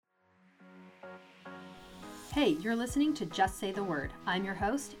Hey, you're listening to Just Say the Word. I'm your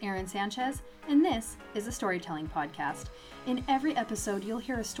host, Erin Sanchez, and this is a storytelling podcast. In every episode, you'll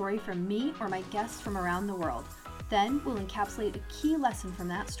hear a story from me or my guests from around the world. Then we'll encapsulate a key lesson from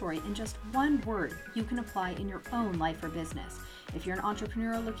that story in just one word you can apply in your own life or business. If you're an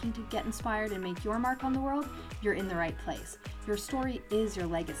entrepreneur looking to get inspired and make your mark on the world, you're in the right place. Your story is your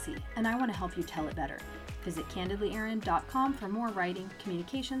legacy, and I want to help you tell it better. Visit candidlyerin.com for more writing,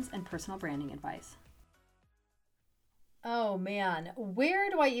 communications, and personal branding advice. Oh man,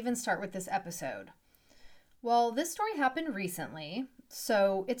 where do I even start with this episode? Well, this story happened recently,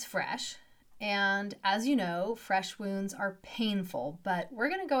 so it's fresh. And as you know, fresh wounds are painful, but we're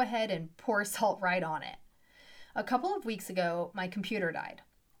going to go ahead and pour salt right on it. A couple of weeks ago, my computer died.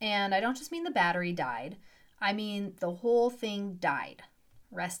 And I don't just mean the battery died, I mean the whole thing died.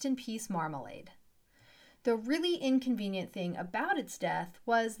 Rest in peace, Marmalade. The really inconvenient thing about its death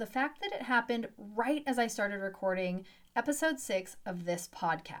was the fact that it happened right as I started recording episode 6 of this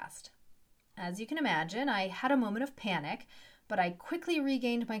podcast. As you can imagine, I had a moment of panic, but I quickly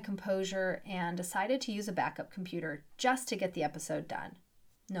regained my composure and decided to use a backup computer just to get the episode done.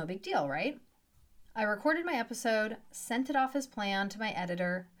 No big deal, right? I recorded my episode, sent it off as planned to my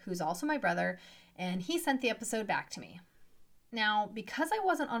editor, who's also my brother, and he sent the episode back to me. Now, because I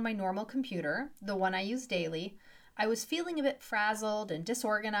wasn't on my normal computer, the one I use daily, I was feeling a bit frazzled and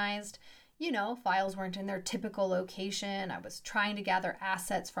disorganized. You know, files weren't in their typical location. I was trying to gather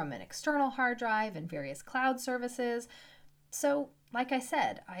assets from an external hard drive and various cloud services. So, like I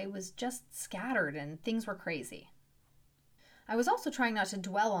said, I was just scattered and things were crazy. I was also trying not to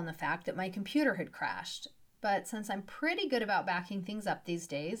dwell on the fact that my computer had crashed. But since I'm pretty good about backing things up these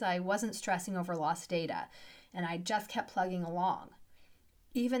days, I wasn't stressing over lost data, and I just kept plugging along.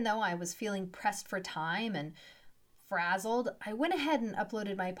 Even though I was feeling pressed for time and frazzled, I went ahead and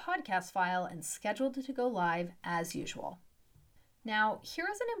uploaded my podcast file and scheduled it to go live as usual. Now, here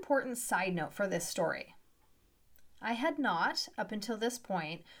is an important side note for this story. I had not, up until this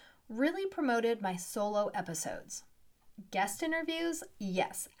point, really promoted my solo episodes. Guest interviews?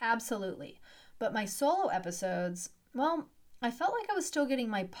 Yes, absolutely. But my solo episodes, well, I felt like I was still getting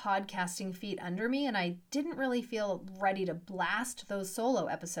my podcasting feet under me and I didn't really feel ready to blast those solo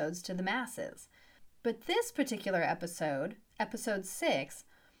episodes to the masses. But this particular episode, episode 6,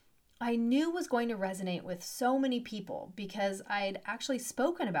 I knew was going to resonate with so many people because I'd actually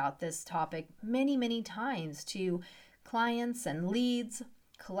spoken about this topic many, many times to clients and leads,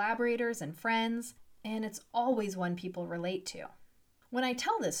 collaborators and friends, and it's always one people relate to. When I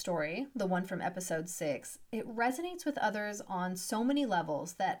tell this story, the one from episode 6, it resonates with others on so many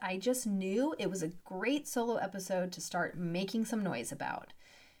levels that I just knew it was a great solo episode to start making some noise about.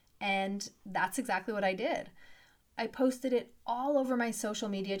 And that's exactly what I did. I posted it all over my social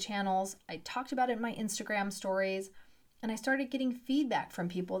media channels, I talked about it in my Instagram stories, and I started getting feedback from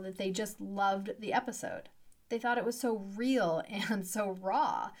people that they just loved the episode. They thought it was so real and so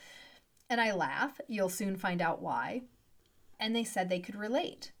raw. And I laugh, you'll soon find out why. And they said they could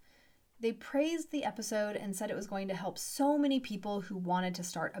relate. They praised the episode and said it was going to help so many people who wanted to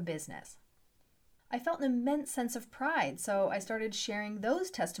start a business. I felt an immense sense of pride, so I started sharing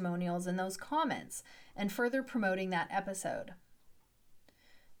those testimonials and those comments and further promoting that episode.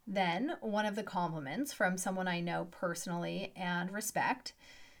 Then, one of the compliments from someone I know personally and respect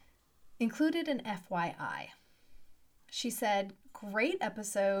included an FYI. She said, "Great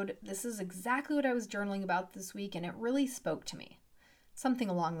episode. This is exactly what I was journaling about this week, and it really spoke to me." Something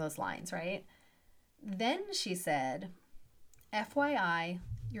along those lines, right? Then she said, "FYI,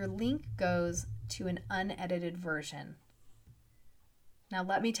 your link goes to an unedited version." Now,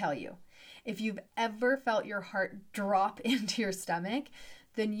 let me tell you, if you've ever felt your heart drop into your stomach,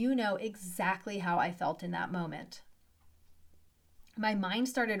 then you know exactly how I felt in that moment. My mind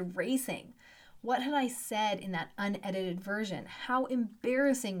started racing. What had I said in that unedited version? How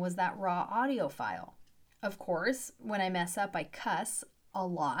embarrassing was that raw audio file? Of course, when I mess up, I cuss a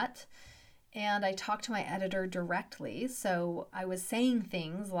lot, and I talk to my editor directly, so I was saying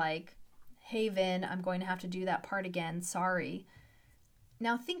things like, "Hey Vin, I'm going to have to do that part again, sorry."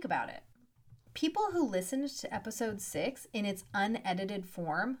 Now think about it. People who listened to episode 6 in its unedited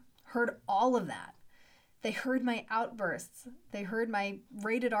form heard all of that. They heard my outbursts, they heard my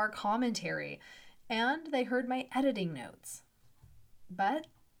rated R commentary, and they heard my editing notes. But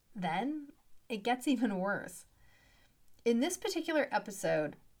then it gets even worse. In this particular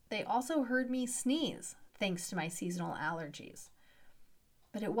episode, they also heard me sneeze, thanks to my seasonal allergies.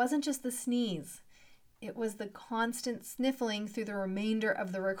 But it wasn't just the sneeze. It was the constant sniffling through the remainder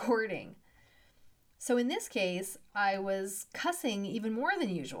of the recording. So in this case, I was cussing even more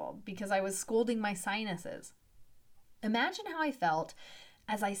than usual because I was scolding my sinuses. Imagine how I felt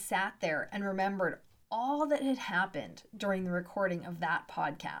as I sat there and remembered all that had happened during the recording of that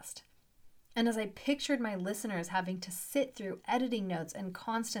podcast. And as I pictured my listeners having to sit through editing notes and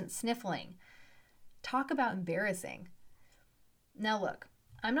constant sniffling. Talk about embarrassing. Now look,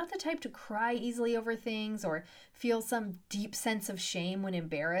 I'm not the type to cry easily over things or feel some deep sense of shame when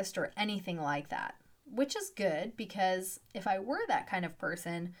embarrassed or anything like that, which is good because if I were that kind of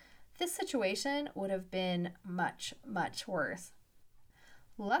person, this situation would have been much, much worse.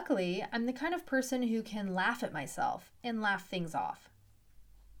 Luckily, I'm the kind of person who can laugh at myself and laugh things off.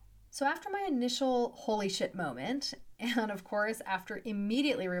 So after my initial holy shit moment, and of course after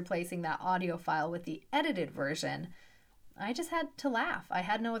immediately replacing that audio file with the edited version, I just had to laugh. I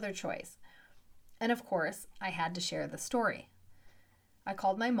had no other choice. And of course, I had to share the story. I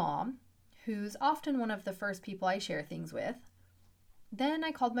called my mom, who's often one of the first people I share things with. Then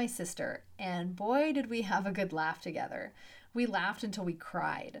I called my sister, and boy, did we have a good laugh together. We laughed until we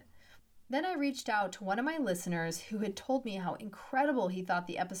cried. Then I reached out to one of my listeners who had told me how incredible he thought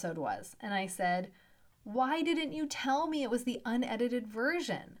the episode was, and I said, "Why didn't you tell me it was the unedited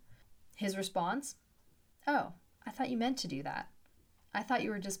version?" His response, "Oh, I thought you meant to do that. I thought you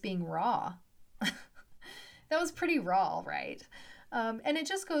were just being raw." That was pretty raw, right? And it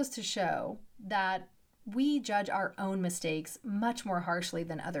just goes to show that we judge our own mistakes much more harshly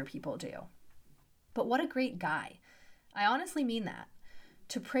than other people do. But what a great guy. I honestly mean that.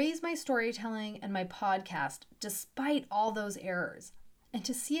 To praise my storytelling and my podcast despite all those errors, and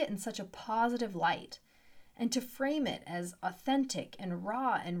to see it in such a positive light, and to frame it as authentic and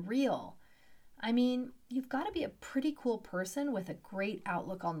raw and real. I mean, you've got to be a pretty cool person with a great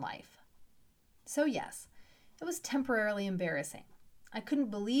outlook on life. So yes, it was temporarily embarrassing. I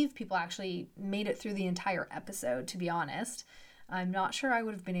couldn't believe people actually made it through the entire episode, to be honest. I'm not sure I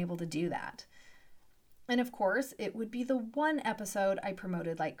would have been able to do that. And of course, it would be the one episode I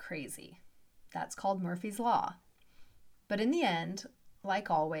promoted like crazy. That's called Murphy's Law. But in the end, like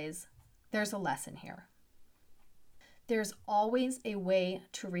always, there's a lesson here. There's always a way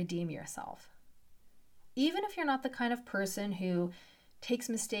to redeem yourself. Even if you're not the kind of person who takes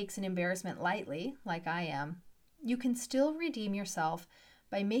mistakes and embarrassment lightly, like I am, you can still redeem yourself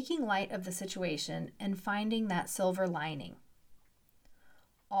by making light of the situation and finding that silver lining.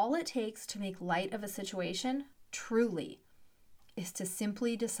 All it takes to make light of a situation, truly, is to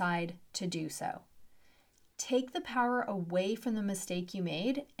simply decide to do so. Take the power away from the mistake you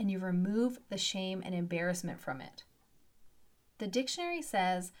made and you remove the shame and embarrassment from it. The dictionary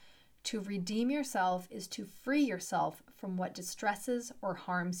says to redeem yourself is to free yourself from what distresses or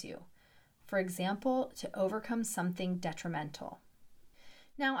harms you. For example, to overcome something detrimental.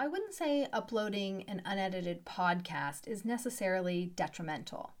 Now, I wouldn't say uploading an unedited podcast is necessarily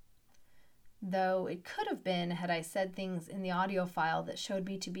detrimental, though it could have been had I said things in the audio file that showed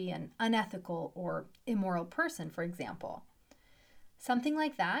me to be an unethical or immoral person, for example. Something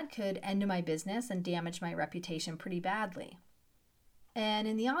like that could end my business and damage my reputation pretty badly. And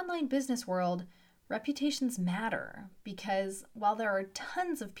in the online business world, reputations matter because while there are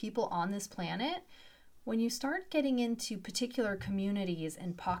tons of people on this planet, when you start getting into particular communities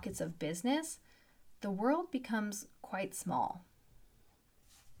and pockets of business, the world becomes quite small.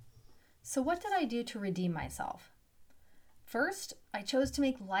 So what did I do to redeem myself? First, I chose to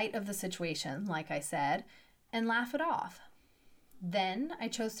make light of the situation, like I said, and laugh it off. Then I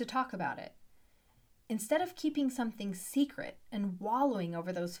chose to talk about it. Instead of keeping something secret and wallowing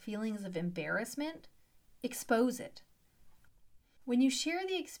over those feelings of embarrassment, expose it. When you share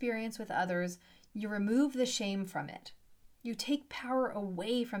the experience with others, you remove the shame from it. You take power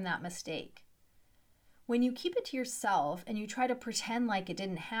away from that mistake. When you keep it to yourself and you try to pretend like it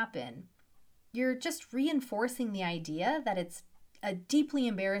didn't happen, you're just reinforcing the idea that it's a deeply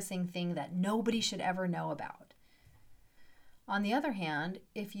embarrassing thing that nobody should ever know about. On the other hand,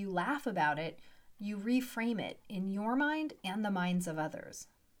 if you laugh about it, you reframe it in your mind and the minds of others.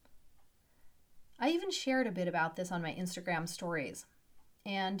 I even shared a bit about this on my Instagram stories.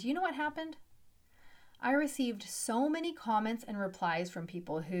 And do you know what happened? I received so many comments and replies from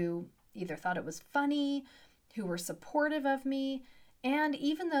people who either thought it was funny, who were supportive of me, and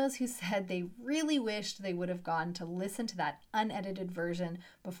even those who said they really wished they would have gone to listen to that unedited version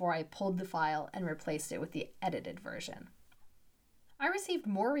before I pulled the file and replaced it with the edited version. I received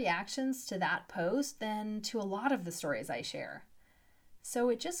more reactions to that post than to a lot of the stories I share. So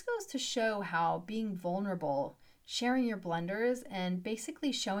it just goes to show how being vulnerable, sharing your blunders, and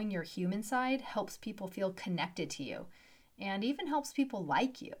basically showing your human side helps people feel connected to you and even helps people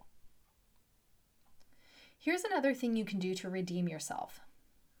like you. Here's another thing you can do to redeem yourself.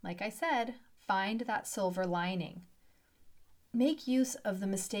 Like I said, find that silver lining. make use of the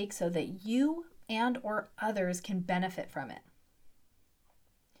mistake so that you and or others can benefit from it.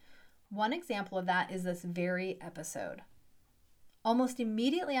 One example of that is this very episode. Almost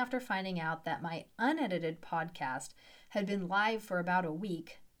immediately after finding out that my unedited podcast had been live for about a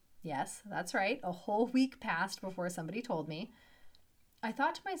week, yes, that's right, a whole week passed before somebody told me, I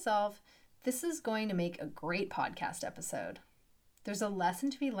thought to myself, this is going to make a great podcast episode. There's a lesson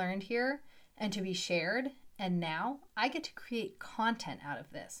to be learned here and to be shared, and now I get to create content out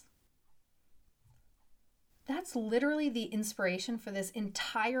of this. That's literally the inspiration for this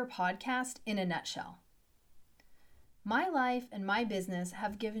entire podcast in a nutshell. My life and my business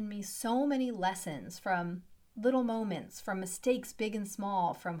have given me so many lessons, from little moments, from mistakes big and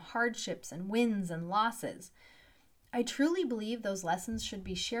small, from hardships and wins and losses. I truly believe those lessons should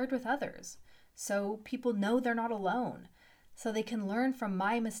be shared with others so people know they're not alone, so they can learn from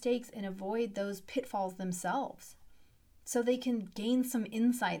my mistakes and avoid those pitfalls themselves, so they can gain some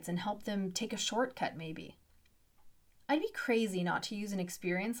insights and help them take a shortcut maybe. I'd be crazy not to use an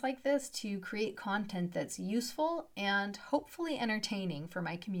experience like this to create content that's useful and hopefully entertaining for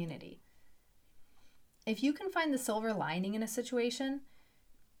my community. If you can find the silver lining in a situation,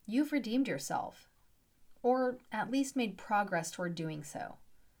 you've redeemed yourself, or at least made progress toward doing so.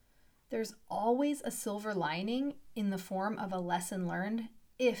 There's always a silver lining in the form of a lesson learned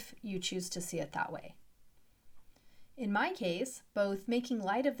if you choose to see it that way. In my case, both making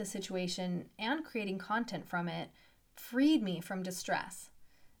light of the situation and creating content from it freed me from distress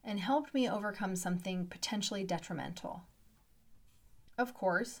and helped me overcome something potentially detrimental. Of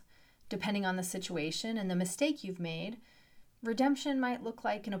course, depending on the situation and the mistake you've made, redemption might look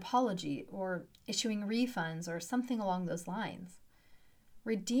like an apology or issuing refunds or something along those lines.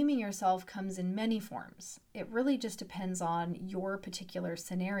 Redeeming yourself comes in many forms. It really just depends on your particular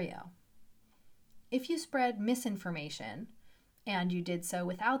scenario. If you spread misinformation, and you did so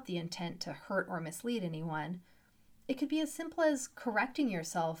without the intent to hurt or mislead anyone, it could be as simple as correcting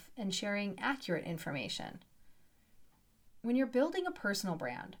yourself and sharing accurate information. When you're building a personal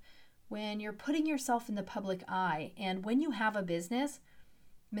brand, when you're putting yourself in the public eye, and when you have a business,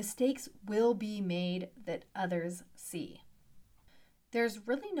 mistakes will be made that others see. There's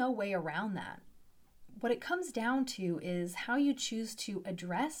really no way around that. What it comes down to is how you choose to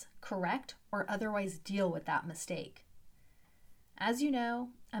address, correct, or otherwise deal with that mistake. As you know,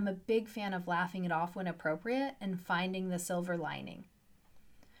 I'm a big fan of laughing it off when appropriate and finding the silver lining.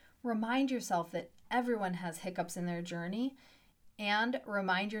 Remind yourself that everyone has hiccups in their journey, and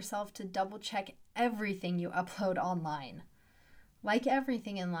remind yourself to double check everything you upload online. Like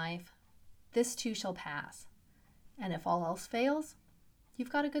everything in life, this too shall pass. And if all else fails,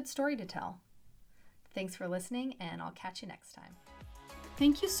 you've got a good story to tell. Thanks for listening, and I'll catch you next time.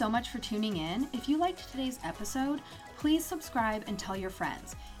 Thank you so much for tuning in. If you liked today's episode, please subscribe and tell your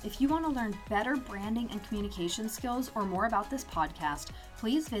friends. If you want to learn better branding and communication skills or more about this podcast,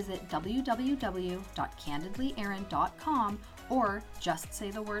 please visit www.candidlyerin.com or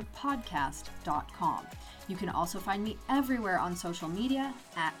justsaythewordpodcast.com. You can also find me everywhere on social media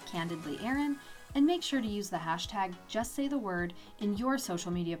 @candidlyerin, and make sure to use the hashtag JustSayTheWord in your social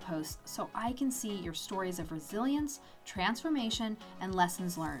media posts so I can see your stories of resilience, transformation, and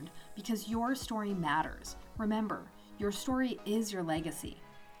lessons learned, because your story matters. Remember, your story is your legacy.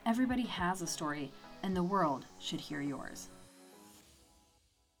 Everybody has a story, and the world should hear yours.